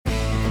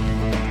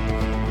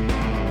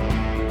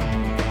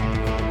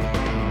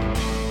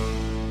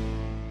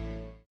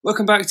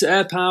Welcome back to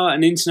Air Power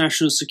and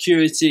International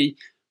Security,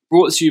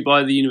 brought to you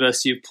by the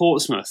University of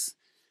Portsmouth.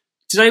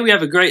 Today we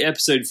have a great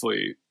episode for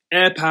you,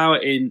 Air Power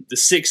in the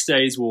 6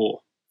 Days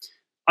War.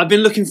 I've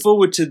been looking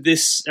forward to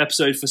this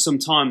episode for some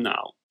time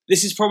now.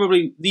 This is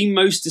probably the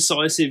most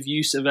decisive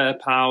use of air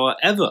power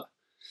ever.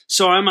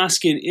 So I'm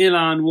asking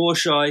Ilan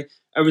Warshai,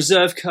 a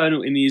reserve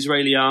colonel in the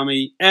Israeli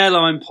army,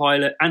 airline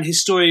pilot and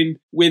historian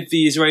with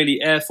the Israeli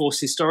Air Force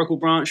Historical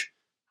Branch,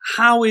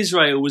 how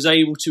Israel was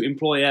able to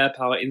employ air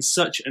power in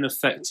such an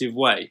effective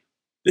way.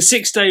 The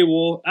 6 Day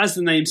War, as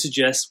the name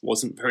suggests,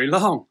 wasn't very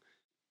long.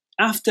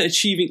 After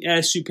achieving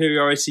air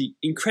superiority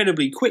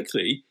incredibly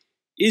quickly,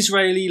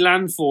 Israeli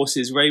land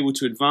forces were able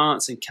to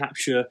advance and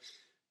capture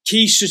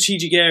key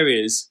strategic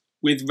areas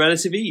with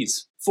relative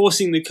ease,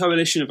 forcing the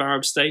coalition of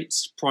Arab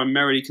states,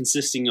 primarily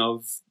consisting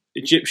of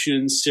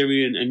Egyptian,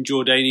 Syrian and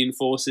Jordanian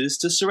forces,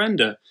 to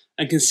surrender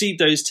and concede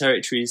those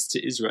territories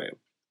to Israel.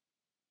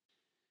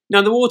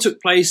 Now, the war took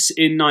place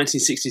in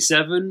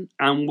 1967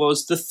 and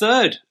was the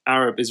third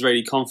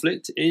Arab-Israeli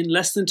conflict in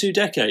less than 2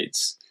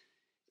 decades.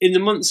 In the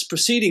months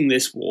preceding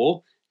this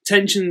war,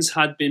 tensions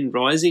had been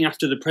rising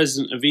after the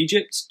President of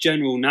Egypt,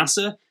 General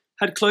Nasser,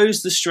 had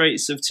closed the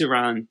Straits of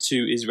Tiran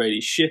to Israeli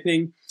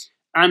shipping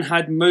and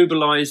had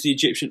mobilized the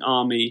Egyptian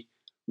army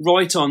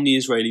right on the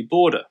Israeli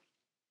border.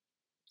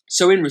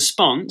 So in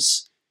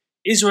response,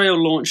 Israel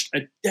launched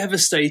a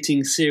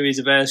devastating series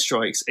of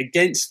airstrikes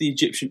against the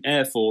Egyptian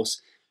Air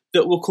Force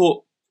that were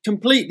caught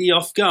completely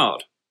off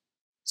guard.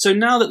 So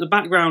now that the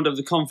background of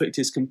the conflict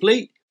is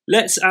complete,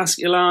 let's ask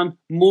Ilan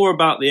more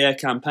about the air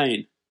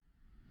campaign.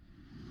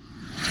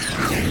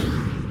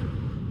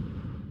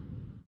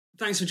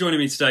 Thanks for joining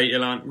me today,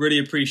 Ilan. Really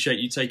appreciate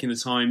you taking the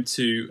time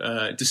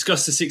to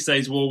discuss the 6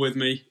 Days War with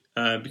me,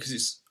 because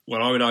it's,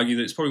 well, I would argue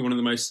that it's probably one of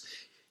the most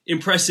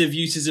impressive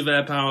uses of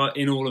air power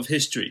in all of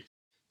history.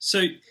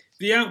 So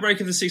the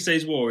outbreak of the 6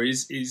 Days War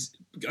is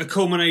a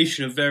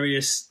culmination of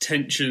various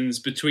tensions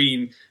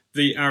between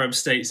the Arab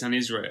states and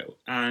Israel.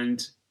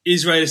 And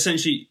Israel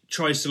essentially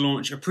tries to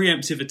launch a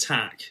preemptive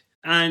attack.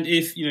 And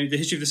if, the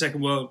history of the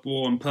Second World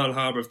War and Pearl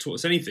Harbor have taught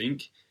us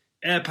anything,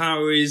 air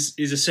power is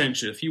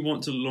essential if you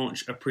want to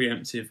launch a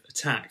preemptive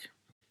attack.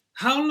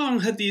 How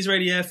long had the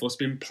Israeli Air Force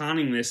been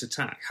planning this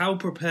attack? How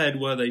prepared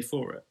were they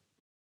for it?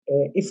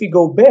 If we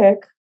go back,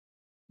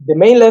 the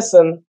main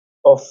lesson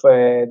of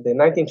the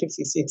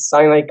 1956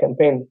 Sinai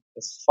campaign,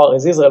 as far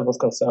as Israel was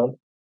concerned,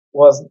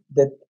 was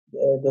that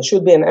there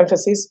should be an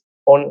emphasis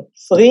on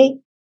 3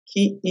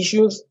 key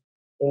issues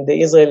in the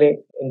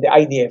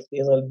IDF, the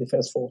Israeli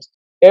Defense Force: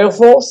 Air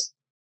Force,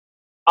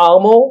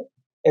 armor,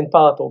 and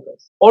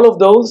paratroopers. All of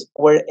those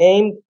were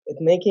aimed at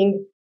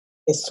making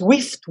a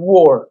swift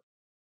war,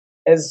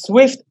 as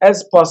swift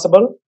as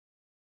possible,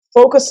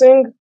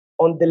 focusing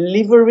on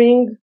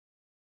delivering,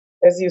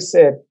 as you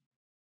said,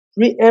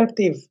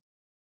 preemptive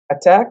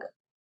attack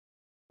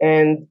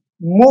and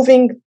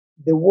moving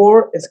the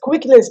war as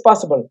quickly as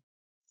possible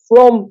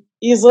from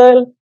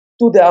Israel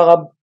to the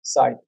Arab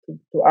side,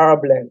 to Arab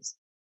lands,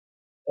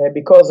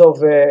 because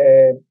of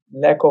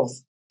lack of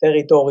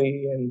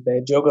territory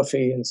and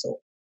geography and so on.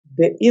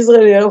 The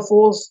Israeli Air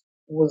Force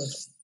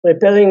was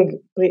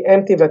preparing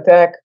preemptive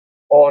attack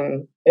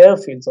on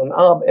airfields, on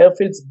Arab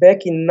airfields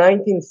back in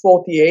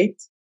 1948,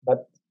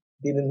 but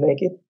didn't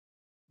make it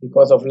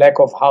because of lack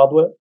of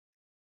hardware.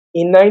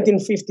 In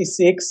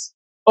 1956,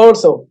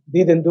 also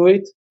didn't do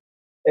it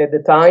at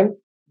the time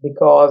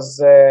because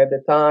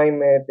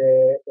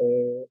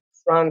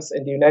France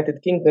and the United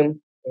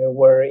Kingdom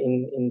were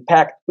in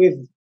pact with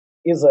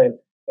Israel,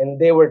 and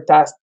they were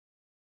tasked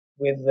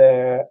with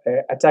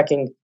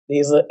attacking the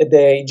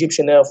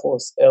Egyptian Air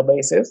Force air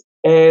bases.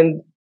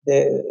 And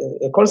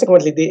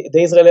consequently, the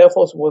Israeli Air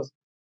Force was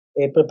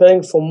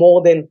preparing for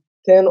more than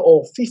 10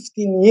 or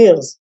 15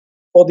 years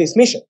for this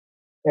mission.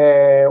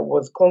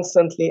 Was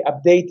constantly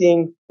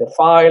updating the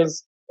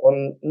files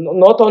on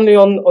not only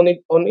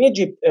on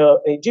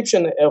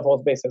Egyptian Air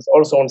Force bases,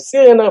 also on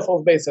Syrian Air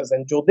Force bases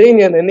and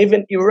Jordanian and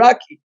even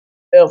Iraqi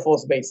Air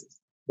Force bases.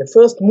 The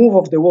first move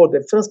of the war,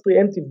 the first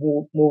preemptive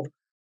move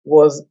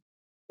was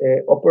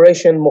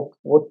Operation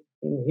what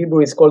in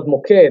Hebrew is called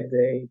Moked.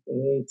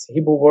 It's a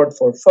Hebrew word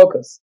for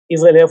focus.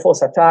 Israel Air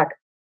Force attack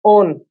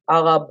on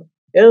Arab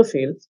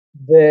airfields.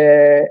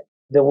 There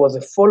was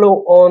a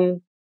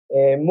follow-on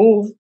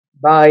move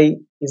by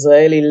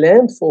Israeli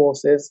land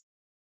forces.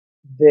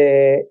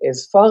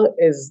 As far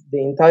as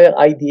the entire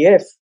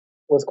IDF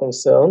was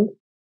concerned,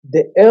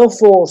 the Air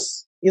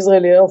Force,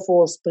 Israeli Air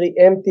Force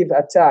preemptive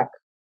attack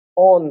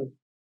on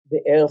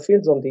the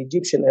airfields, on the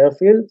Egyptian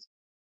airfields,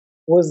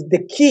 was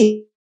the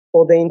key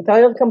for the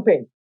entire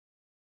campaign,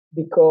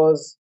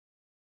 because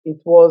it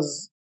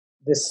was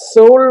the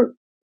sole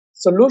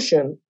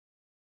solution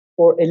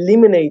for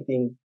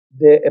eliminating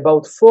the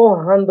about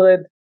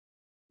 400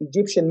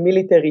 Egyptian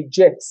military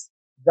jets,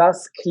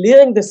 thus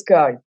clearing the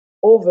sky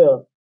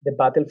over the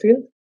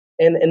battlefield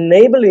and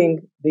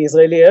enabling the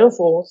Israeli Air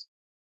Force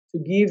to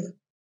give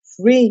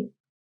free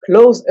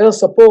close air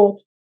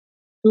support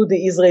to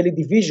the Israeli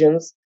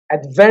divisions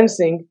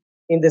advancing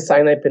in the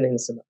Sinai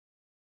Peninsula.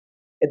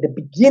 at the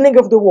beginning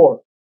of the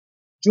war,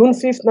 June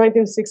 5th,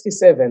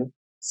 1967,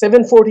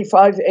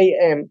 7:45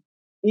 a.m.,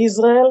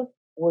 Israel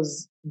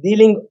was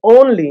dealing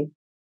only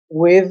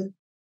with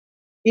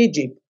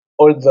Egypt,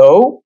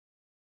 although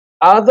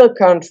other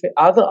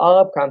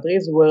Arab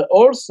countries were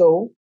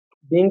also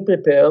being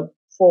prepared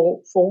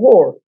for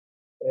war,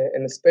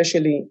 and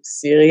especially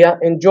Syria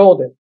and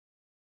Jordan.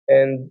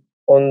 And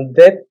on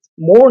that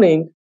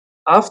morning,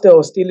 after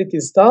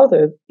hostilities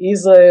started,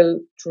 Israel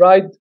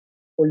tried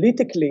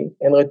politically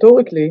and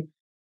rhetorically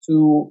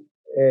to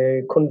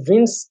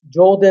convince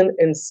Jordan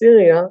and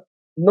Syria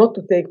not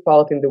to take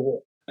part in the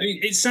war. I mean,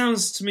 it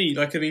sounds to me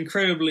like an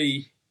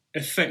incredibly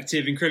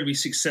effective, incredibly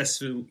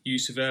successful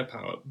use of air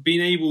power.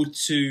 Being able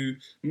to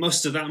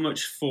muster that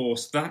much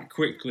force that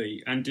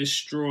quickly and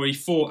destroy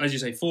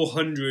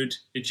 400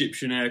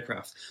 Egyptian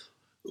aircraft.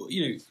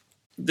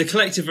 The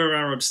collective of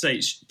Arab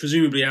states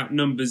presumably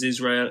outnumbers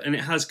Israel, and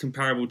it has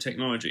comparable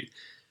technology.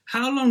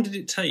 How long did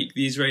it take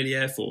the Israeli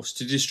Air Force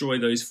to destroy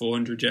those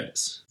 400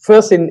 jets?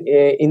 First,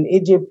 in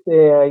Egypt,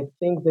 I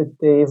think that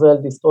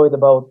Israel destroyed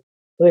about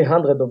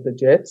 300 of the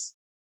jets,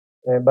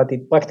 but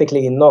it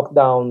practically knocked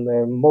down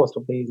most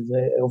of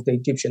the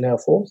Egyptian Air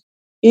Force.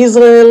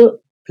 Israel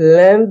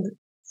planned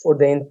for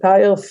the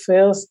entire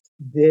first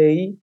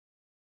day,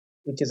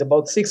 which is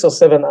about 6 or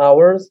 7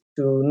 hours,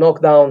 to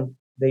knock down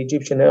the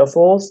Egyptian Air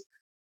Force.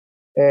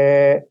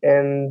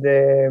 And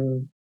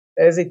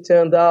as it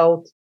turned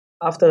out,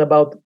 after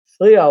about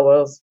 3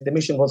 hours, the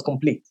mission was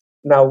complete.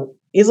 Now,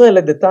 Israel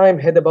at the time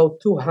had about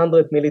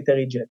 200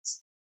 military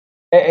jets,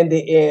 and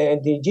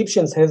the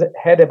Egyptians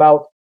had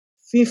about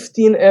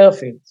 15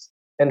 airfields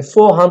and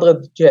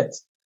 400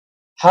 jets.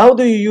 How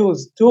do you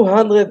use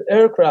 200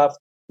 aircraft,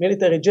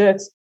 military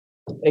jets,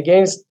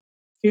 against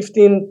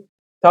 15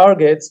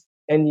 targets?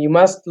 And you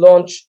must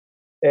launch,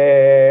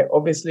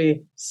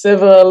 obviously,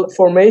 several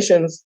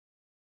formations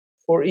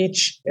for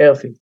each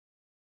airfield.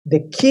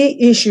 The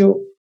key issue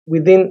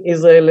within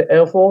Israel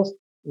Air Force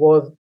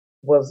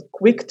was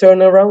quick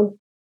turnaround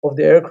of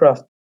the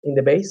aircraft in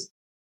the base,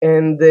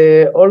 and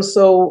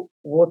also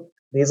what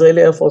the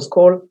Israeli Air Force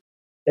call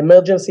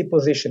emergency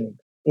positioning.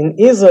 In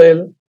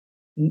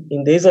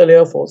the Israeli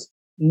Air Force,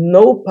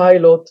 no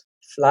pilot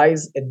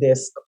flies a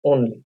desk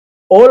only.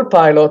 All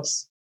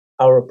pilots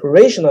are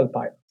operational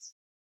pilots.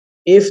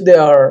 If they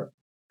are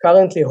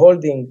currently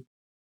holding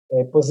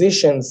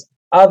positions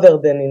other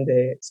than in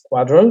the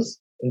squadrons,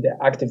 in the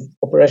active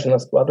operational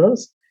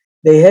squadrons,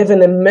 they have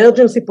an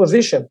emergency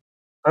position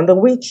under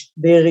which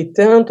they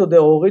return to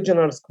the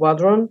original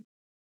squadron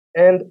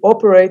and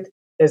operate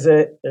as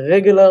a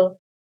regular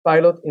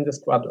pilot in the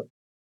squadron.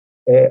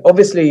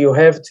 Obviously, you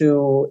have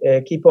to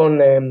keep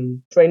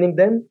on training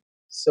them.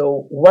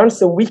 So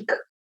once a week,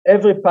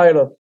 every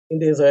pilot in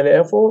the Israeli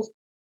Air Force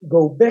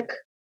go back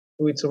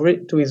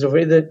to his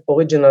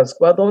original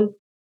squadron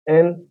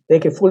and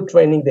take a full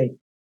training day.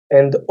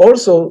 And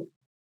also,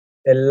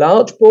 a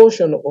large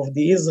portion of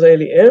the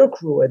Israeli air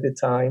crew at the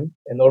time,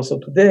 and also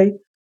today,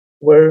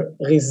 were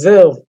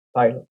reserve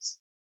pilots.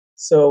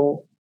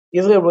 So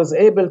Israel was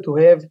able to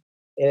have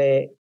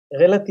a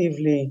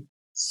relatively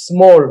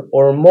small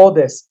or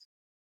modest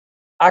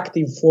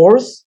active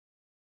force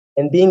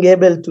and being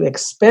able to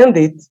expand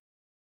it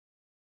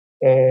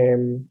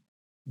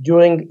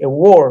during a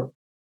war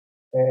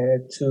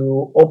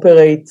to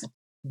operate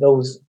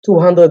those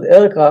 200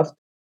 aircraft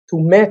to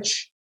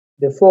match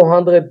the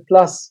 400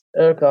 plus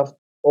aircraft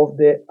of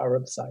the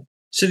Arab side.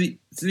 So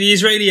the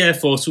Israeli Air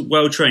Force was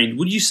well trained.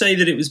 Would you say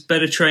that it was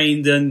better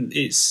trained than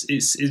its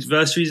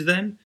adversaries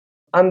then?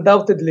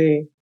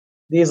 Undoubtedly,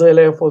 the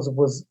Israeli Air Force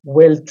was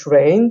well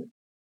trained,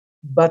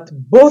 but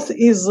both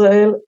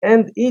Israel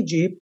and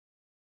Egypt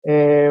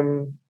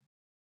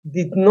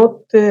did not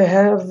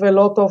have a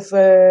lot of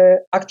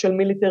actual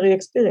military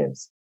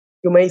experience.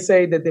 You may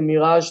say that the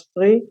Mirage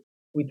 3,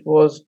 which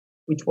was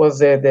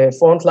the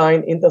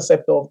frontline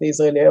interceptor of the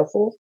Israeli Air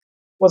Force,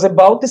 was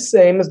about the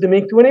same as the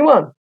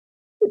MiG-21.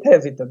 It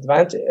has its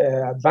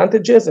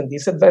advantages and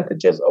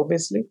disadvantages,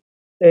 obviously.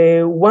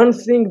 One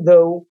thing,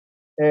 though,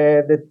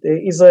 that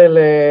Israel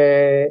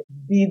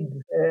did,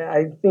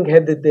 I think,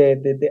 had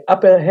the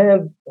upper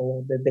hand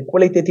or the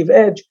qualitative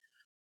edge,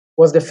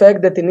 was the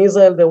fact that in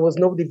Israel there was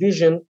no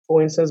division,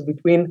 for instance,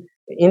 between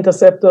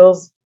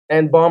interceptors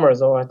and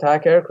bombers or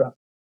attack aircraft.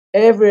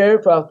 Every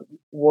aircraft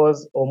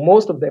was, or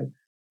most of them,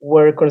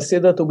 were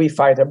considered to be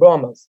fighter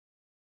bombers.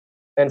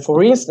 And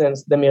for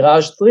instance, the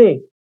Mirage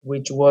 3,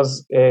 which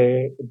was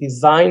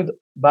designed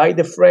by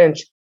the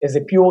French as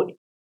a pure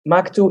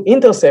Mach 2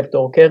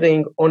 interceptor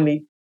carrying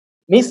only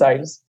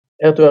missiles,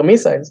 air-to-air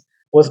missiles,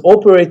 was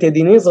operated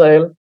in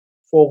Israel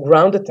for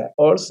ground attack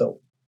also.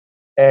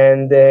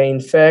 And in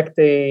fact,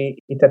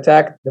 it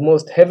attacked the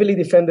most heavily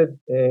defended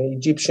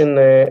Egyptian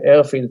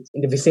airfield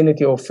in the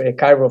vicinity of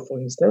Cairo, for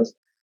instance,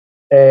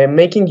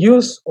 making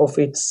use of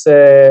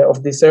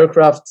this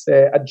aircraft's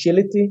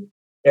agility,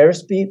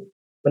 airspeed,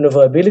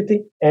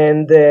 maneuverability.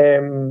 And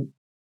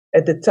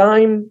at the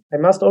time, I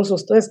must also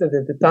stress that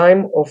at the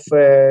time of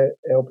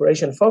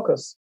Operation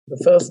Focus,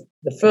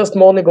 the first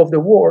morning of the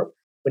war,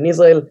 when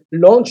Israel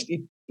launched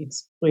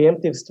its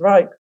preemptive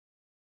strike,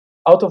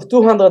 out of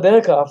 200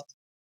 aircraft,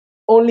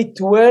 only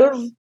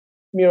 12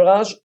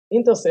 Mirage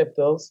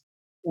interceptors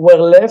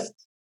were left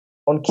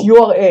on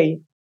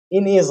QRA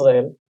in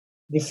Israel,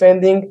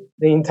 defending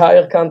the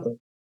entire country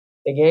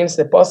against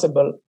a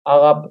possible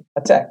Arab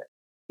attack.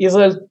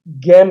 Israel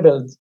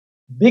gambled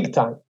big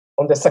time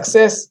on the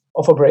success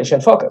of Operation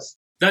Focus.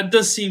 That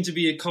does seem to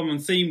be a common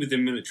theme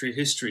within military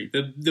history.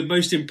 The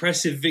most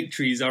impressive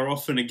victories are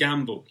often a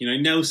gamble. You know,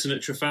 Nelson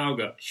at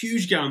Trafalgar,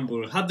 huge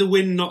gamble. Had the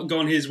wind not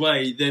gone his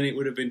way, then it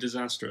would have been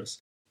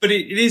disastrous. But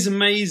it is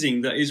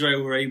amazing that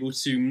Israel were able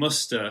to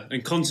muster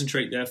and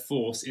concentrate their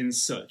force in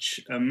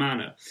such a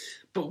manner.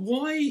 But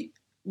why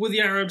were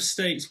the Arab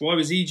states, why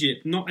was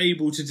Egypt not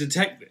able to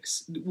detect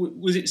this?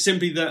 Was it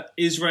simply that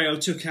Israel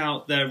took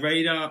out their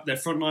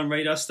frontline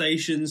radar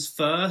stations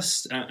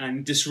first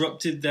and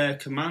disrupted their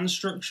command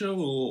structure,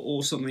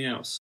 or something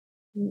else?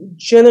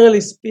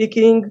 Generally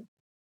speaking,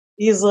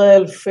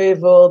 Israel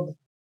favored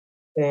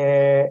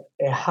a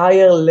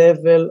higher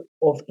level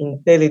of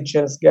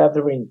intelligence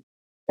gathering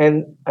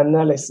and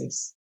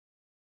analysis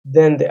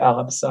than the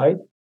Arab side.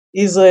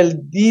 Israel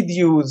did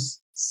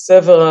use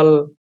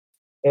several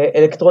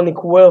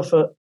electronic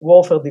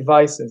warfare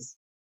devices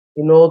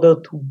in order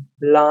to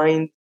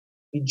blind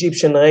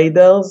Egyptian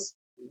radars.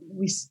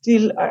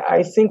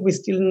 I think we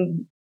still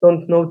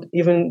don't know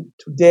even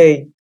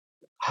today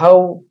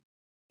how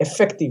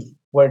effective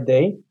were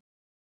they.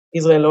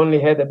 Israel only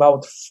had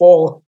about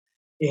 4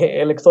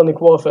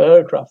 electronic warfare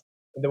aircraft.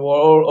 They were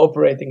all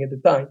operating at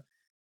the time.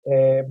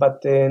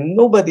 But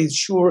nobody's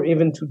sure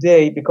even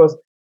today, because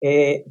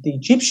the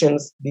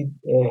Egyptians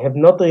have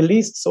not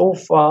released so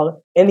far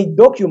any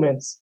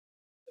documents,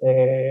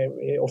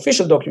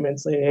 official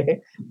documents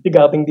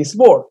regarding this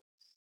war.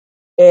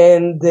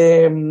 And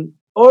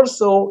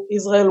also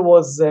Israel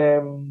was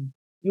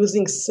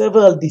using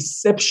several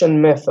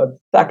deception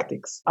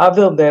tactics,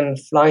 other than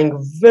flying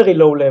very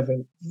low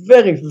level,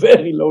 very,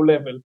 very low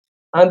level,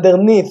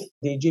 underneath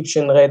the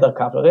Egyptian radar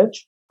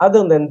coverage.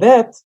 Other than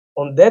that,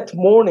 on that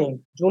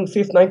morning, June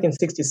 5th,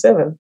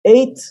 1967,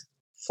 8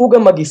 Fuga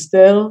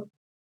Magister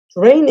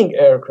training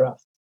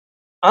aircraft,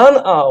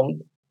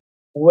 unarmed,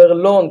 were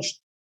launched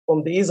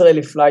from the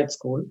Israeli flight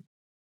school,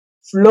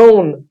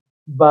 flown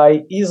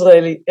by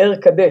Israeli air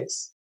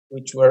cadets,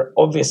 which were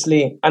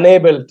obviously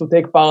unable to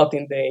take part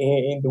in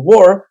the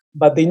war,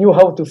 but they knew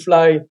how to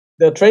fly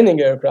their training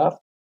aircraft,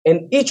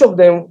 and each of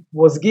them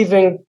was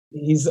giving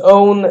his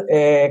own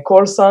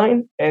call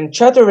sign and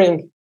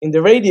chattering in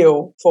the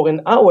radio for an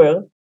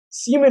hour,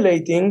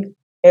 simulating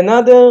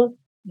another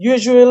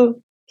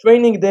usual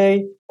training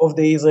day of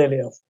the Israeli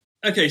Air Force.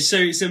 Okay, so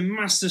it's a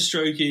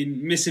masterstroke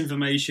in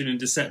misinformation and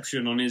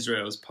deception on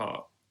Israel's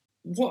part.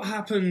 What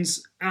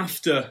happens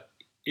after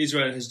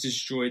Israel has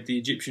destroyed the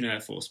Egyptian Air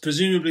Force?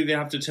 Presumably they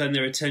have to turn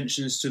their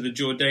attentions to the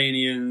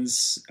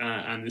Jordanians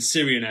and the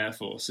Syrian Air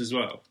Force as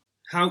well.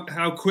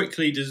 How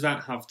quickly does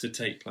that have to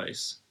take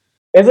place?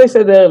 As I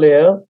said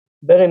earlier,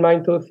 bear in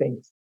mind 2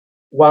 things.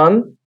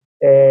 One,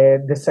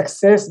 the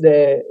success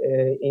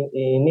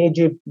in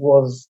Egypt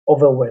was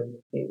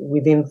overwhelming.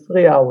 Within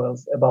 3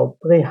 hours, about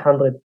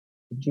 300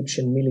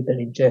 Egyptian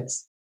military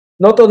jets,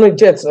 not only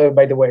jets,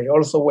 by the way,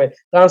 also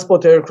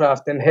transport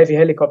aircraft and heavy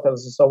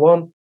helicopters and so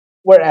on,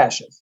 were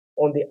ashes.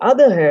 On the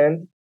other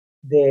hand,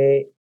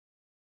 the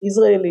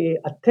Israeli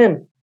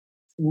attempt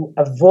to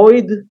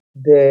avoid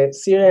the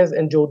Syrians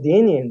and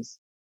Jordanians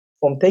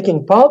from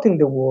taking part in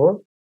the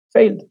war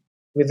failed.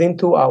 Within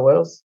 2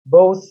 hours,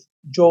 both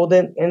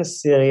Jordan and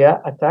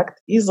Syria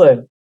attacked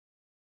Israel.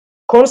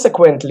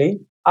 Consequently,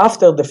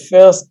 after the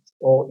first,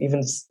 or even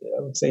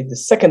I would say the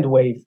second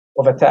wave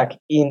of attack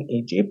in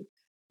Egypt,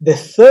 the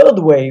third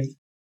wave,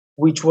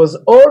 which was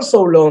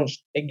also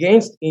launched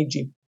against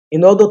Egypt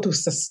in order to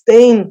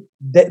sustain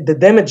the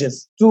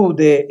damages to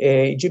the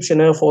Egyptian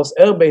Air Force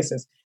air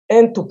bases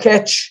and to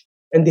catch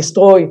and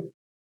destroy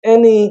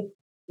any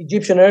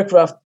Egyptian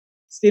aircraft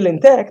still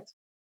intact,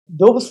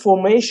 those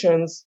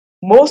formations,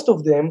 most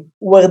of them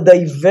were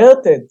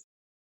diverted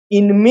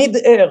in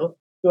mid-air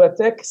to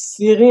attack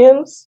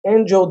Syrians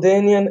and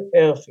Jordanian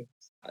airfields.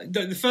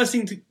 The first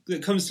thing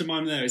that comes to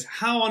mind there is,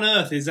 how on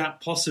earth is that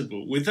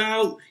possible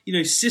without,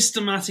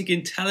 systematic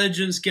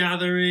intelligence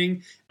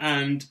gathering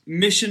and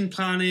mission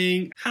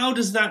planning? How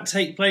does that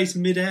take place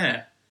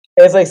mid-air?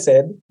 As I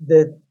said,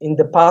 that in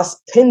the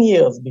past 10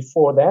 years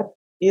before that,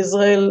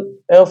 Israeli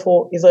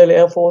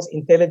Air Force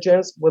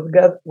intelligence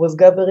was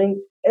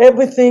gathering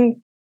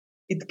everything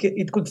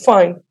it could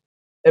find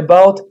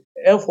about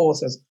air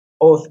forces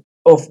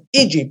of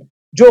Egypt,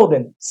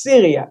 Jordan,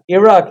 Syria,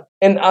 Iraq,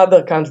 and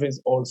other countries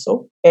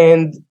also.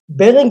 And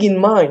bearing in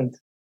mind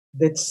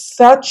that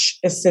such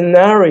a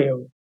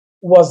scenario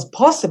was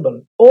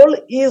possible, all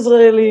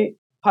Israeli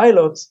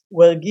pilots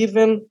were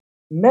given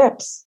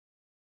maps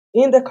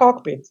in the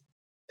cockpit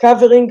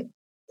covering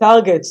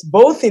targets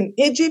both in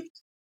Egypt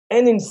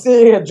and in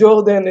Syria,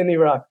 Jordan, and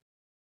Iraq.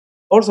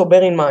 Also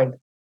bear in mind,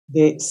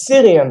 the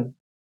Syrian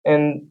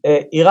and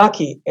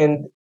Iraqi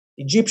and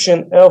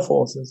Egyptian air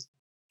forces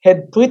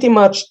had pretty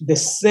much the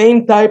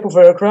same type of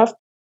aircraft,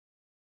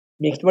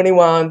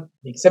 MiG-21,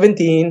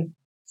 MiG-17,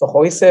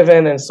 Sukhoi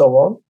 7, and so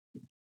on.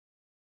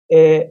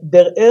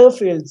 Their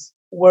airfields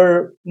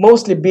were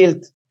mostly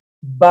built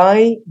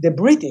by the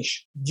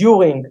British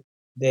during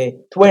the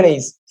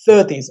 20s,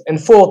 30s, and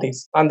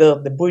 40s under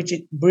the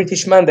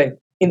British mandate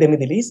in the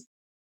Middle East.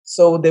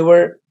 So they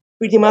were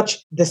pretty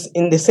much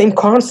in the same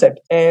concept.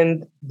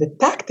 And the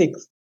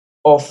tactics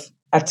of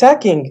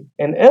attacking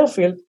an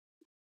airfield,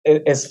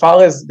 as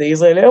far as the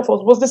Israeli Air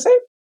Force, was the same.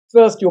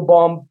 First, you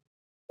bomb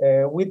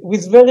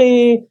with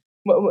very,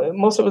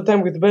 most of the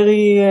time, with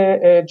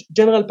very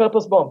general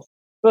purpose bombs.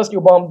 First,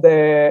 you bomb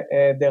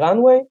the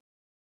runway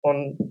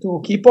on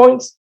 2 key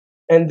points,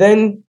 and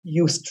then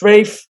you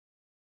strafe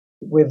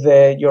with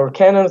your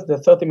cannons, the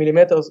 30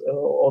 millimeters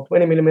or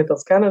 20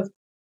 millimeters cannons,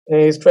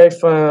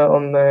 strafe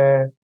on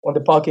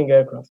the parking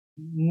aircraft.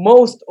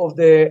 Most of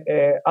the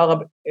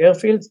Arab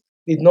airfields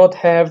did not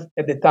have,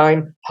 at the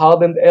time,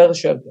 hardened air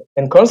shelter.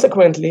 And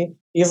consequently,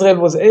 Israel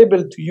was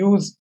able to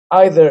use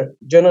either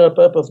general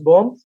purpose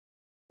bombs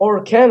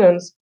or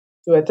cannons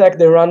to attack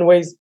the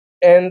runways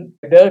and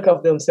the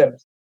aircraft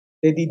themselves.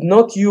 They did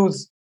not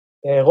use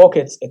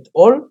rockets at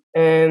all,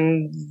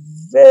 and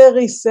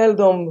very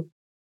seldom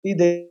did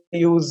they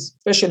use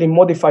specially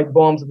modified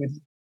bombs with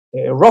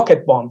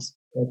rocket bombs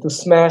to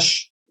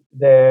smash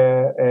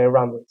the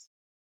runways.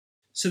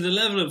 So the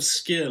level of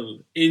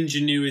skill,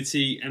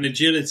 ingenuity, and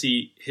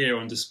agility here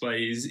on display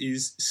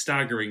is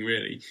staggering,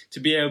 really. To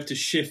be able to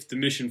shift the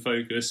mission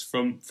focus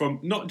from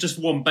not just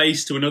one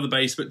base to another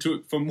base, but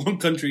from one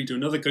country to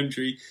another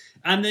country,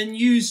 and then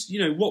use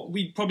what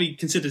we probably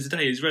consider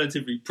today as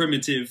relatively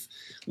primitive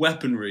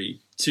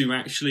weaponry to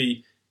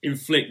actually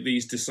inflict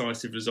these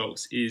decisive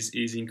results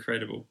is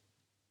incredible.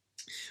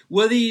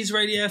 Were the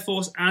Israeli Air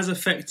Force as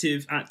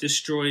effective at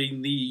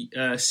destroying the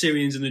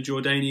Syrians and the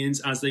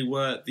Jordanians as they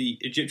were the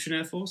Egyptian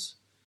Air Force?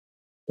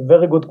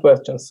 Very good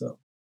question, sir.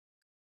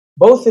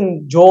 Both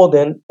in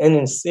Jordan and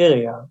in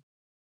Syria,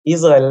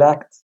 Israel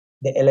lacked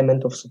the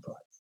element of surprise.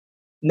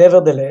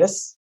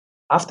 Nevertheless,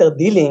 after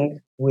dealing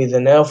with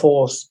an Air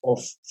Force of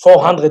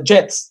 400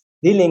 jets,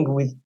 dealing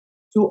with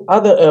 2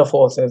 other Air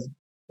Forces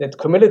that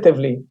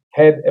cumulatively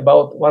had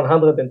about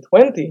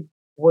 120,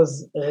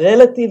 was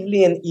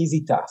relatively an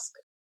easy task.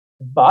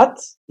 But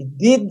it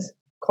did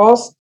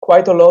cost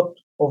quite a lot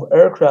of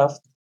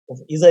aircraft, of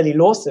Israeli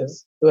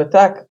losses, to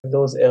attack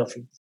those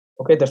airfields.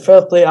 Okay, the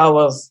first 3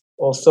 hours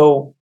or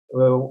so,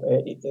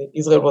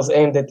 Israel was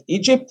aimed at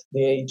Egypt,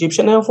 the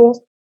Egyptian Air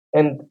Force,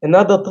 and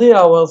another 3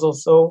 hours or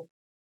so,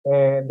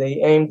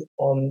 they aimed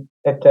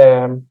at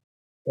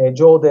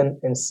Jordan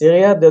and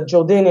Syria. The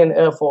Jordanian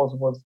Air Force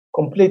was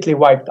completely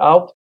wiped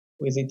out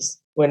with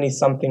its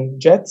 20-something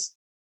jets.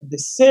 The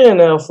Syrian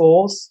Air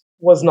Force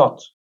was not,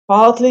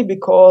 partly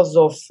because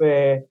of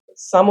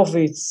some of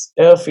its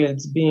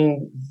airfields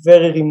being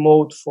very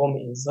remote from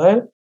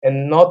Israel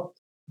and not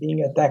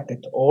being attacked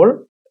at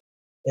all.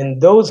 And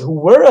those who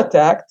were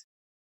attacked,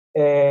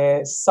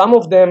 some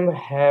of them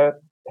have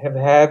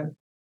had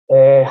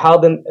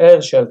hardened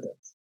air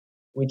shelters,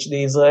 which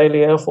the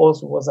Israeli Air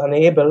Force was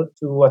unable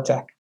to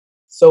attack.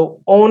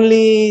 So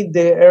only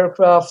the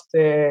aircraft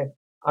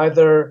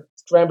either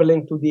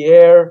scrambling to the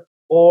air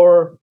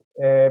or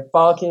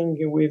parking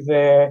with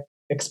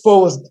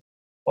exposed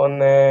on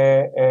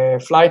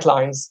flight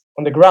lines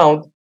on the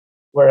ground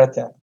were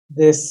attacked.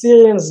 The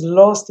Syrians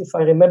lost, if I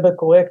remember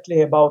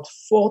correctly, about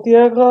 40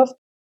 aircraft,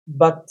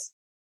 but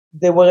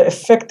they were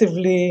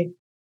effectively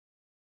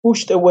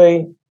pushed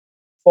away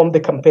from the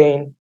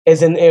campaign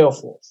as an air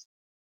force,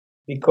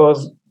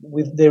 because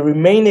with the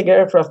remaining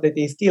aircraft that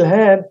they still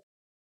had,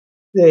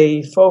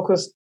 they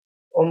focused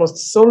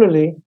almost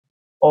solely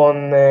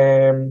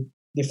on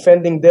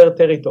defending their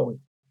territory,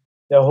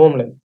 their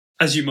homeland.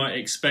 As you might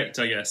expect,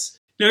 I guess.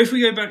 Now, if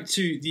we go back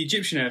to the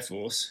Egyptian Air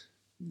Force,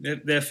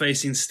 they're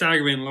facing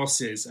staggering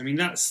losses. I mean,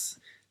 that's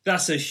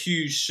a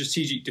huge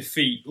strategic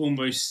defeat,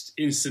 almost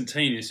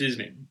instantaneous,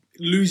 isn't it?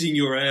 Losing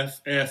your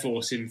air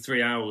force in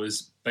 3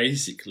 hours,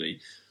 basically.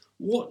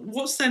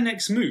 What's their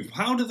next move?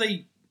 How do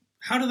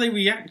they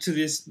react to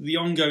the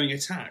ongoing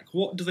attack?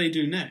 What do they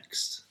do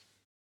next?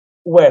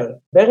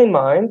 Well, bear in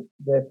mind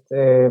that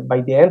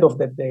by the end of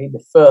the day,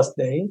 the first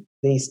day,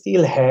 they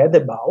still had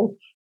about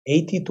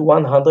 80 to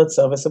 100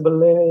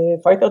 serviceable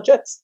fighter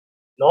jets.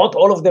 Not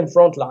all of them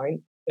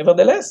frontline.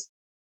 Nevertheless,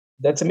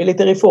 that's a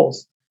military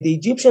force. The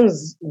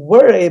Egyptians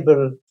were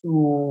able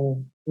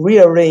to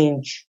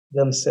rearrange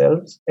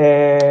themselves.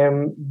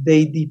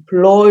 They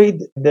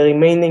deployed the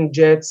remaining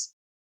jets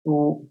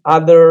to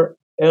other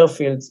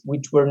airfields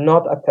which were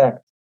not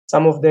attacked.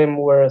 Some of them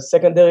were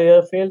secondary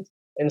airfields,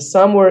 and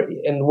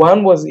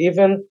one was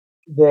even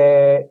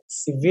the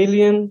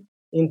civilian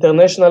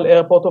international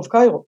airport of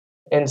Cairo.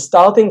 And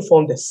starting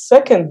from the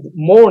second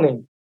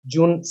morning,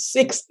 June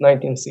 6,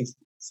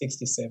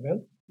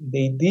 1967,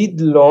 they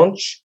did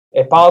launch,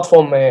 apart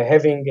from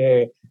having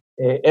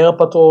air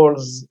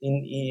patrols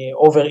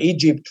over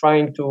Egypt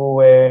trying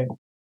to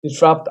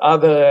disrupt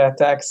other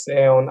attacks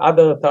on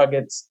other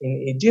targets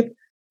in Egypt,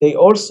 they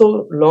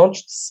also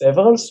launched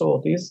several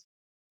sorties,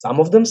 some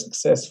of them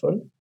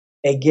successful,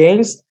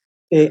 against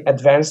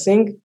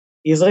advancing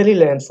Israeli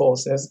land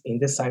forces in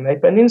the Sinai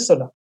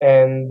Peninsula.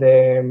 And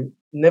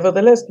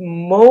nevertheless,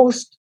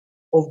 most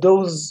of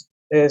those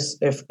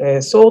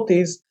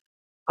sorties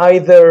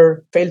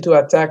either failed to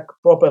attack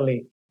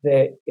properly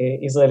the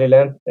Israeli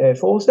land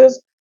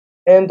forces,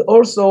 and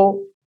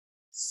also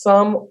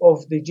some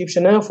of the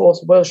Egyptian Air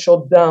Force were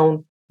shot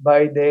down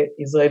by the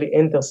Israeli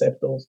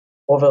interceptors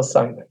over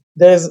Sinai.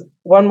 There's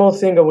one more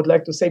thing I would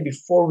like to say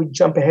before we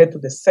jump ahead to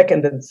the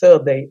second and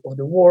third day of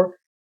the war,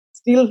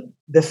 still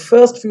the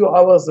first few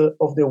hours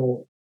of the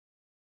war.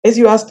 As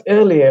you asked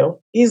earlier,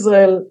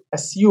 Israel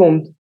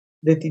assumed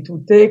that it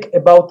would take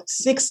about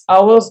 6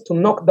 hours to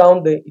knock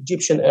down the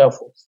Egyptian Air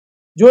Force.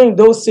 During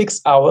those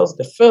 6 hours,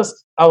 the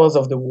first hours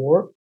of the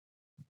war,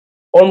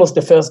 almost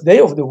the first day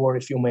of the war,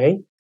 if you may,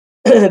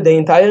 the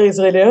entire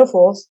Israeli Air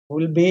Force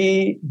will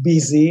be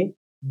busy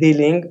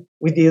dealing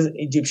with the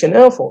Egyptian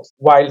Air Force,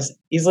 whilst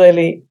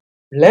Israeli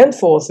land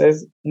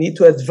forces need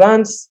to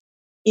advance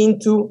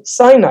into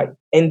Sinai,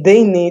 and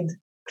they need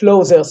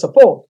closer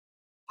support.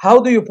 How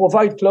do you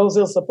provide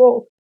closer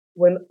support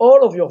when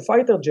all of your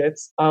fighter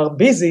jets are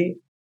busy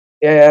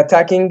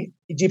attacking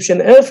Egyptian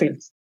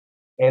airfields?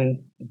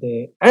 And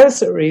the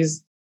answer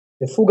is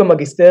the Fuga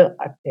Magister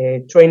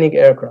training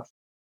aircraft.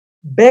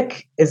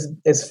 Back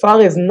as far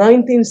as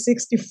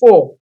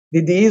 1964,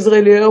 the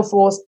Israeli Air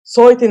Force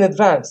saw it in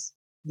advance,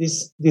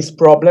 this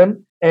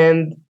problem,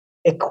 and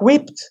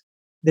equipped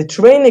the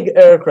training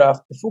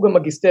aircraft, the Fuga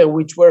Magister,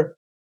 which were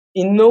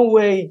in no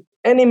way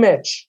any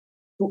match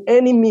to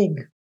any MiG,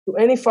 to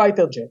any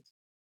fighter jet,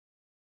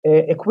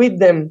 equipped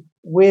them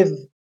with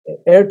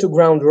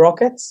air-to-ground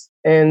rockets,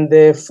 and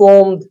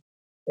formed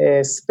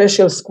a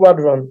special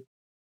squadron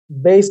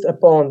based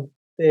upon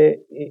the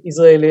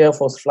Israeli Air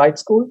Force Flight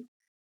School.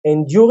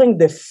 And during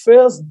the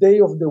first day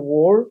of the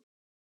war,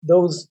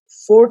 those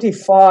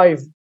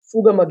 45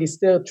 Fuga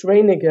Magister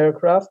training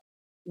aircraft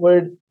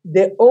were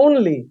the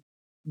only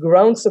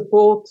ground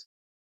support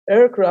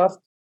aircraft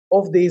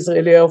of the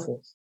Israeli Air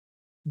Force.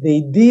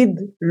 They did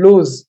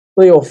lose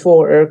 3 or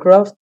 4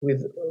 aircraft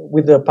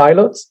with their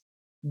pilots,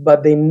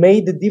 but they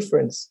made the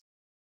difference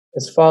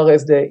as far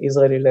as the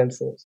Israeli land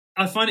force.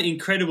 I find it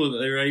incredible that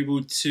they were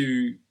able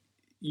to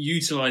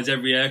utilize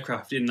every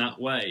aircraft in that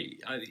way.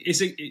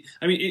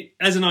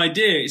 As an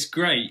idea, it's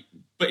great,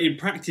 but in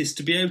practice,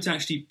 to be able to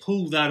actually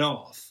pull that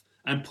off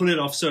and pull it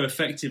off so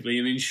effectively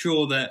and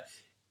ensure that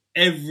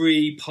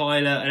every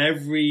pilot and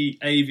every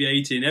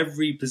aviator in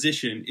every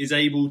position is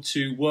able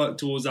to work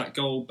towards that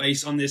goal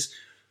based on this,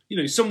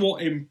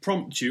 somewhat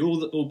impromptu,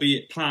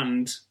 albeit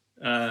planned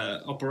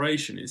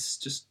operation is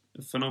just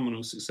a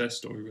phenomenal success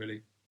story,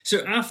 really.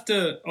 So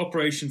after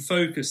Operation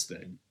Focus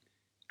then,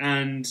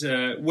 and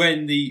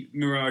when the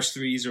Mirage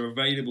 3s are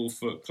available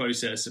for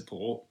close air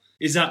support,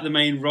 is that the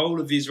main role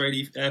of the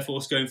Israeli Air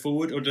Force going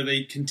forward, or do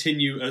they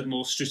continue a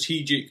more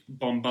strategic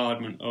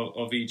bombardment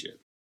of Egypt?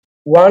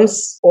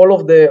 Once all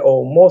of the,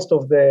 or most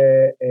of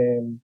the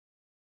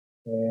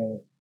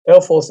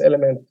Air Force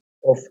element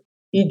of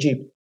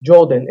Egypt,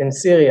 Jordan, and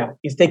Syria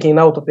is taken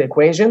out of the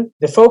equation,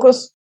 the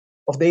focus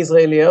of the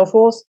Israeli Air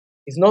Force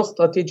is not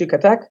strategic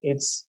attack,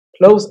 it's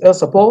close air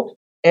support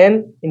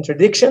and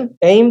interdiction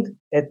aimed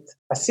at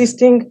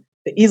assisting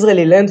the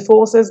Israeli land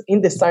forces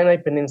in the Sinai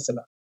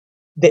Peninsula.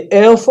 The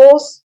Air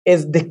Force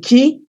is the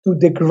key to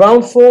the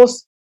ground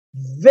force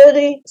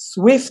very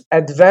swift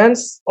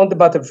advance on the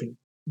battlefield.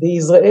 The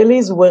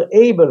Israelis were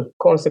able,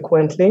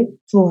 consequently,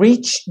 to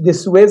reach the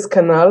Suez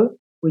Canal,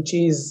 which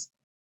is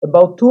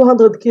about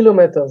 200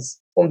 kilometers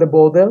from the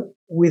border,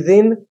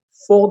 within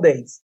 4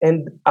 days.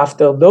 And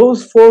after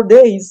those 4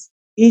 days,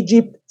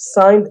 Egypt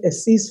signed a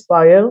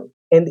ceasefire,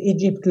 and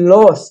Egypt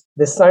lost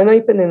the Sinai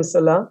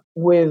Peninsula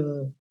with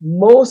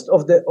most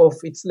of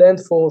its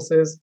land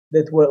forces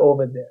that were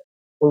over there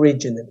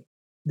originally.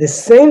 The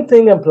same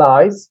thing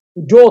applies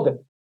to Jordan.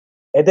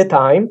 At the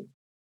time,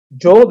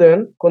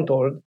 Jordan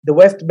controlled the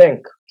West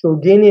Bank.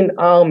 Jordanian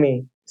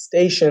army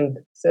stationed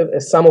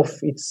some of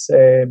its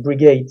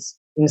brigades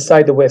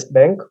inside the West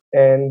Bank,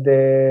 and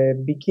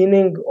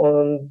beginning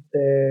on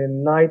the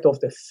night of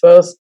the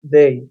first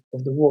day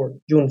of the war,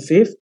 June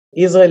 5th,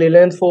 Israeli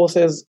land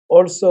forces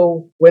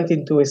also went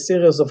into a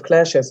series of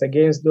clashes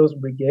against those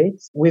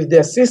brigades with the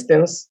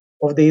assistance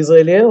of the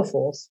Israeli Air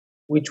Force,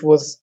 which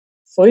was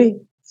free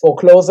for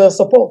closer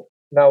support.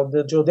 Now,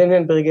 the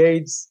Jordanian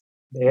brigades,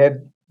 they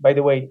had, by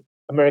the way,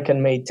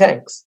 American-made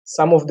tanks,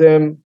 some of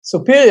them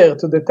superior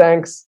to the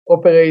tanks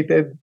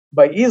operated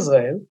by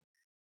Israel,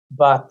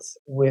 but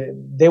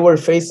they were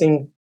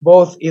facing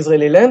both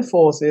Israeli land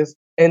forces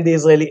and the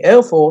Israeli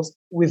Air Force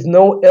with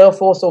no air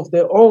force of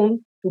their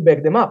own to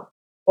back them up.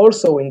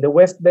 Also, in the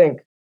West Bank,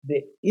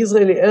 the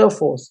Israeli Air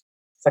Force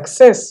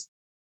success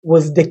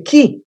was the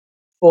key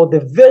for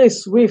the very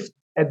swift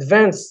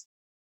advance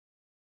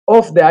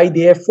of the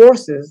IDF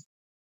forces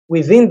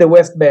within the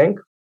West Bank.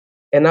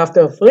 And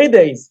after 3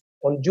 days,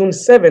 on June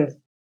 7th,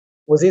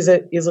 was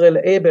Israel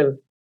able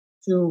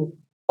to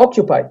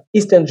occupy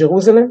eastern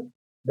Jerusalem,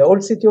 the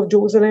old city of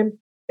Jerusalem,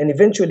 and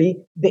eventually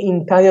the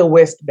entire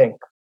West Bank.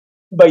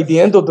 By the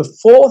end of the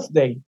 4th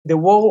day, the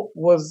war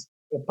was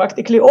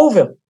practically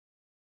over.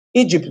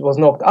 Egypt was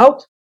knocked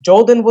out.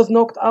 Jordan was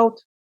knocked out.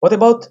 What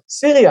about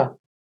Syria?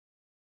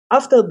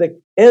 After the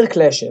air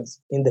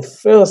clashes in the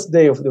first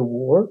day of the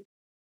war,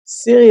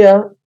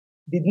 Syria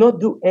did not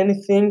do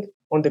anything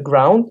on the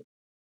ground,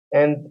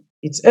 and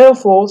its air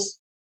force,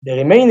 the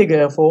remaining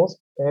air force,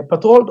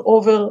 patrolled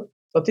over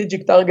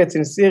strategic targets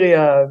in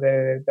Syria,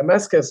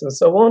 Damascus, and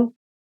so on,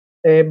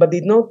 but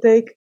did not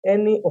take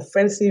any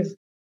offensive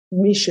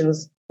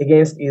missions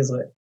against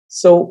Israel.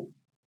 So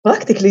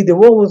practically the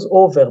war was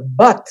over,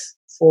 but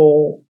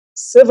for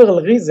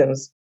several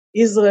reasons,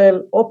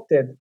 Israel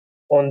opted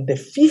on the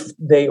 5th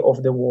day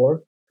of the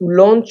war to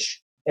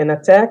launch an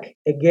attack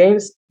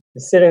against the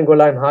Syrian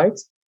Golan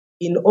Heights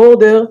in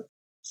order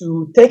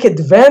to take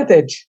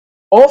advantage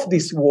of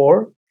this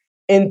war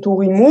and to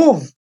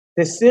remove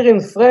the Syrian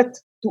threat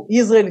to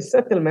Israeli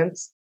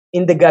settlements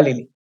in the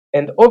Galilee.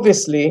 And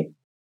obviously,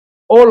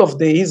 all of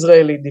the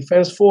Israeli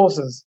defense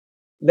forces,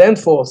 land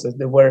forces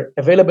that were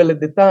available at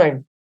the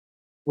time,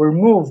 were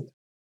moved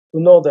to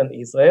northern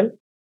Israel,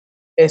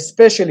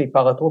 especially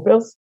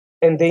paratroopers,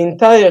 and the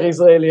entire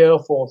Israeli Air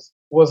Force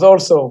was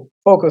also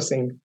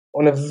focusing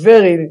on a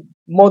very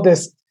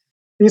modest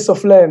piece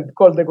of land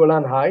called the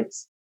Golan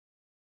Heights.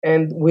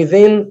 And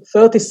within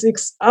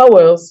 36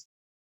 hours,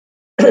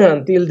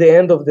 until the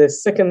end of the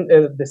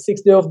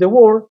 6th day of the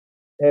war,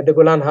 the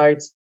Golan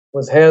Heights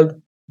was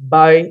held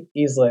by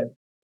Israel.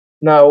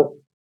 Now,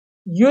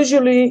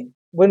 usually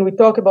when we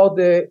talk about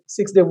the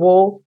 6th-day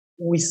war,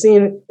 we see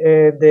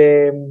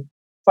the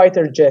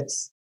fighter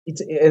jets.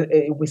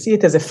 We see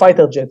it as a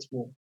fighter jets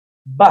war.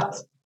 But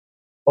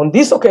on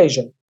this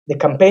occasion, the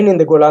campaign in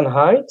the Golan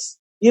Heights,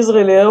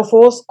 Israeli Air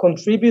Force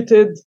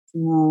contributed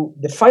to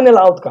the final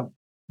outcome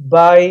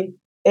by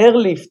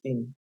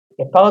airlifting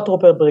a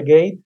paratrooper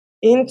brigade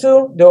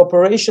into the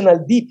operational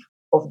deep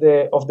of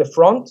the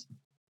front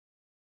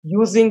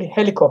using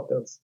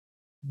helicopters,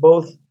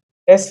 both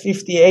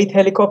S-58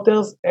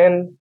 helicopters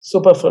and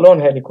Super Forlorn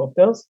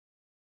helicopters,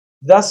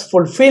 thus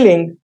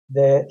successfully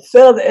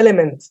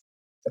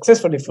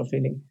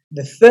fulfilling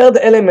the third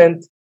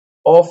element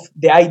of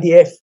the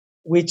IDF,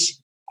 which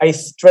I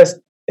stressed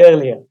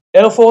earlier: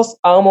 Air Force,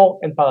 armor,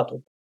 and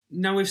paratroop.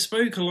 Now, we've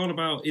spoke a lot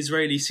about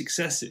Israeli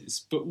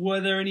successes, but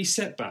were there any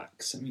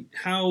setbacks? I mean,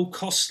 how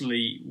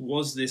costly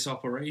was this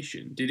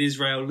operation? Did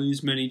Israel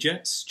lose many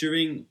jets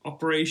during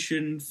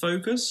Operation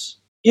Focus?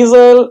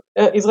 Israeli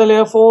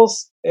Air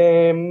Force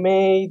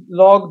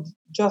logged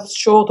just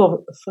short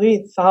of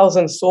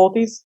 3,000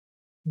 sorties,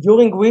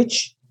 during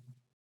which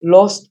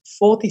lost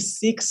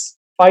 46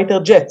 fighter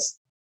jets.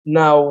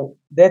 Now,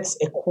 that's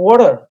a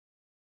quarter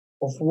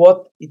of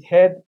what it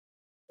had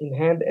in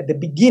hand at the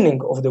beginning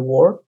of the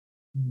war.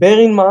 Bear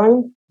in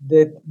mind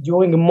that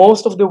during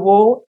most of the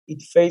war,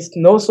 it faced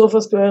no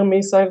surface-to-air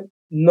missile,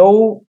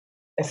 no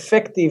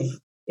effective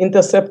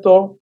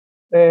interceptor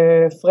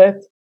threat.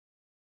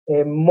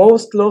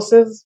 Most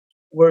losses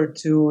were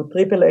to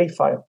AAA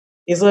fire.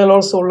 Israeli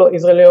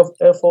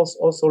Air Force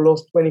also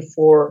lost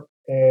 24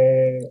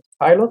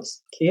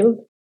 pilots killed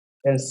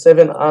and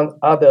 7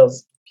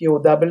 others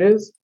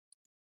POWs.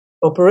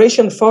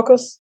 Operation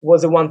Focus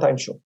was a one-time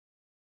show.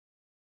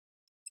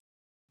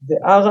 The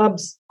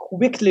Arabs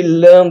quickly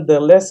learned their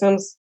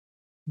lessons,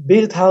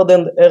 built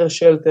hardened air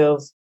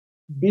shelters,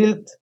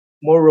 built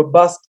more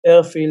robust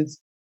airfields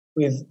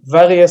with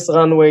various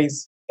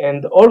runways,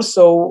 and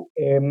also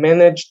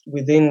managed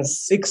within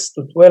 6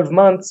 to 12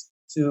 months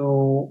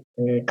to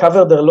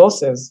cover their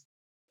losses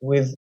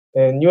with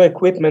new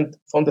equipment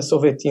from the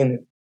Soviet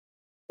Union.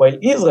 While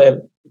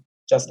Israel,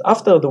 just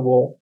after the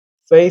war,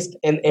 faced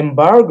an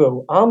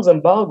arms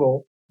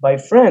embargo by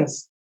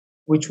France,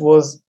 which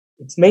was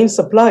its main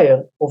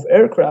supplier of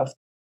aircraft,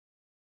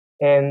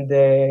 and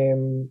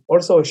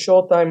also a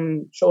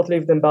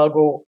short-lived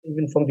embargo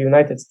even from the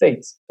United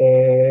States.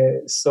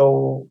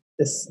 So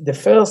the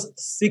first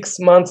 6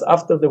 months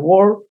after the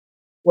war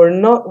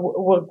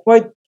were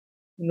quite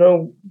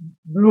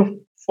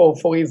blue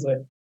for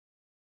Israel.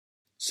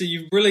 So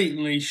you've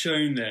brilliantly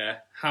shown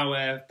there how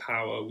air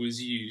power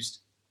was used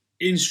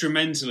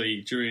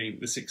instrumentally during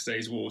the 6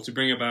 Days War to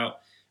bring about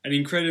an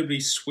incredibly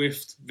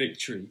swift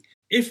victory.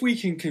 If we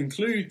can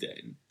conclude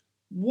then,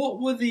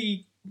 what were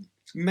the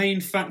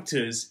main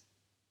factors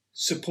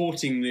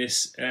supporting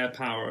this air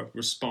power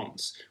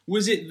response?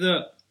 Was it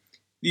that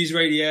the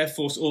Israeli Air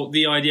Force or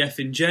the IDF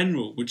in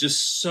general were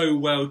just so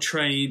well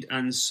trained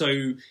and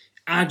so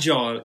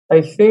agile?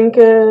 I think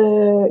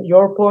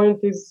your point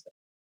is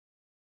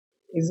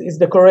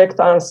the correct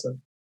answer.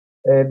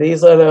 The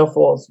Israeli Air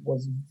Force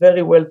was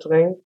very well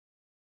trained.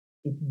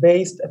 It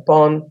based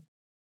upon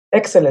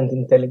excellent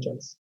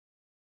intelligence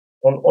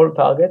on all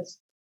targets.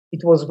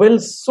 It was well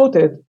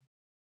suited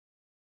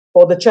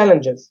for the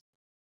challenges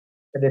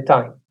at the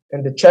time.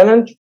 And the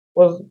challenge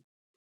was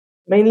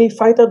mainly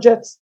fighter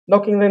jets,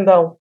 knocking them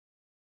down,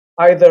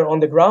 either on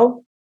the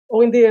ground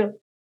or in the air.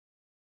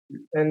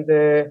 And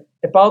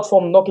apart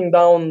from knocking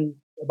down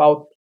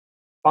about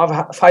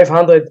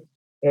 500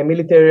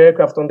 military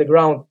aircraft on the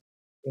ground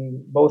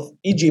in both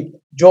Egypt,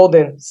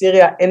 Jordan,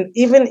 Syria, and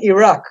even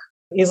Iraq,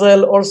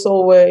 Israel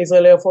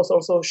Air Force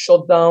also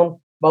shot down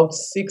about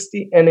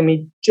 60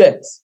 enemy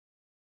jets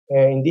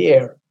in the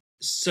air.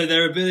 So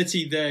their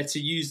ability there to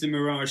use the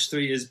Mirage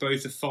 3 as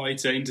both a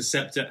fighter,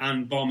 interceptor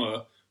and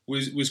bomber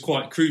was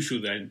quite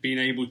crucial then, being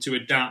able to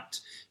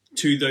adapt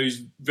to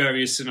those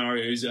various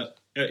scenarios at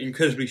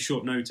incredibly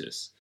short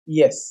notice.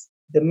 Yes,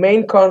 the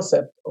main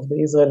concept of the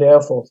Israeli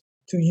Air Force,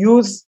 to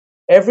use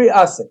every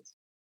asset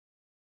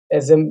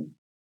as a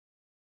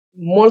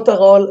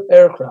multi-role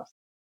aircraft,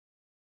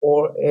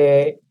 or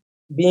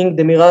being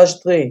the Mirage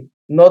 3,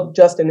 not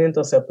just an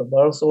interceptor,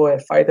 but also a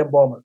fighter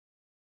bomber.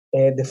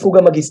 The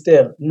Fuga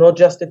Magister, not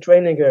just a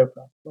training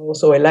aircraft, but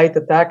also a light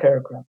attack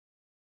aircraft,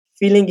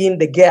 filling in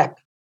the gap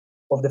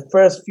of the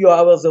first few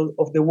hours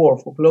of the war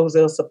for close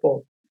air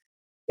support,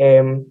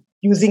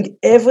 using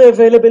every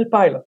available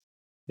pilot,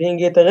 being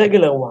it a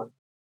regular one,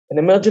 an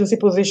emergency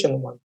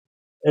position one,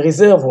 a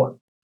reserve one,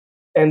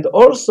 and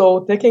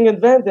also taking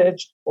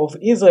advantage of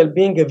Israel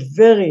being a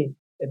very,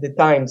 at the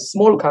time,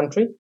 small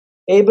country,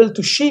 able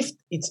to shift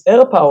its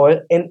air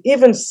power and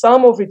even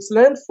some of its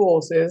land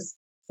forces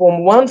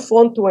from one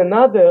front to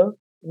another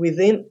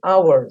within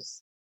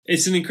hours.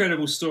 It's an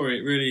incredible story,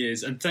 it really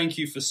is. And thank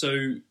you for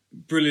so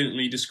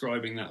brilliantly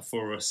describing that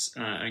for us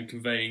and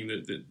conveying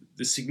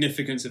the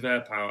significance of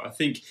air power. I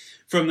think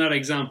from that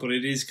example,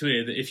 it is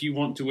clear that if you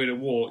want to win a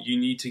war, you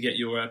need to get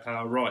your air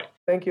power right.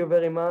 Thank you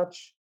very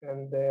much.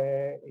 And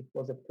it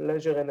was a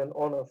pleasure and an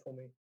honor for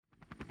me.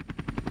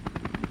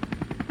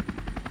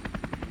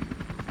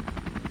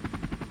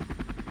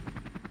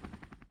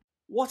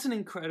 What an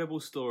incredible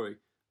story.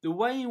 The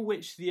way in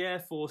which the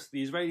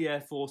Israeli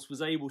Air Force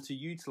was able to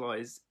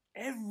utilize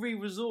every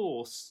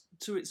resource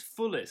to its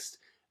fullest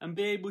and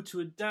be able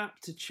to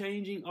adapt to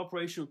changing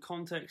operational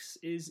contexts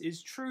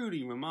is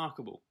truly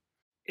remarkable.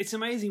 It's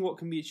amazing what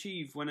can be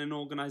achieved when an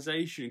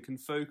organisation can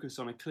focus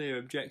on a clear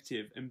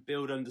objective and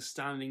build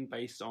understanding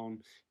based on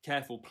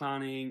careful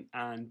planning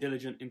and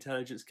diligent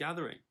intelligence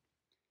gathering.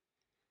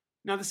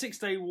 Now, the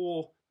Six-Day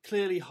War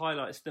clearly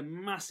highlights the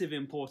massive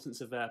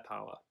importance of air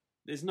power.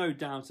 There's no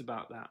doubt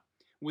about that.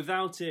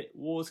 Without it,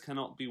 wars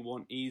cannot be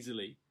won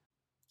easily.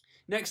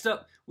 Next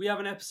up, we have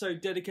an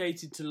episode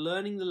dedicated to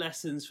learning the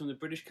lessons from the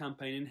British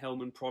campaign in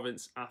Helmand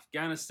Province,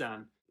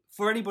 Afghanistan.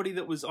 For anybody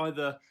that was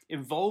either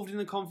involved in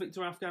the conflict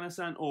of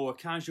Afghanistan or a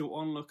casual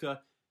onlooker,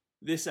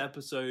 this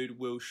episode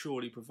will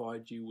surely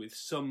provide you with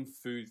some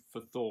food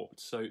for thought,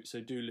 so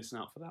do listen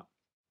out for that.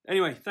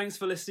 Anyway, thanks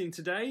for listening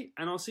today,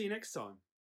 and I'll see you next time.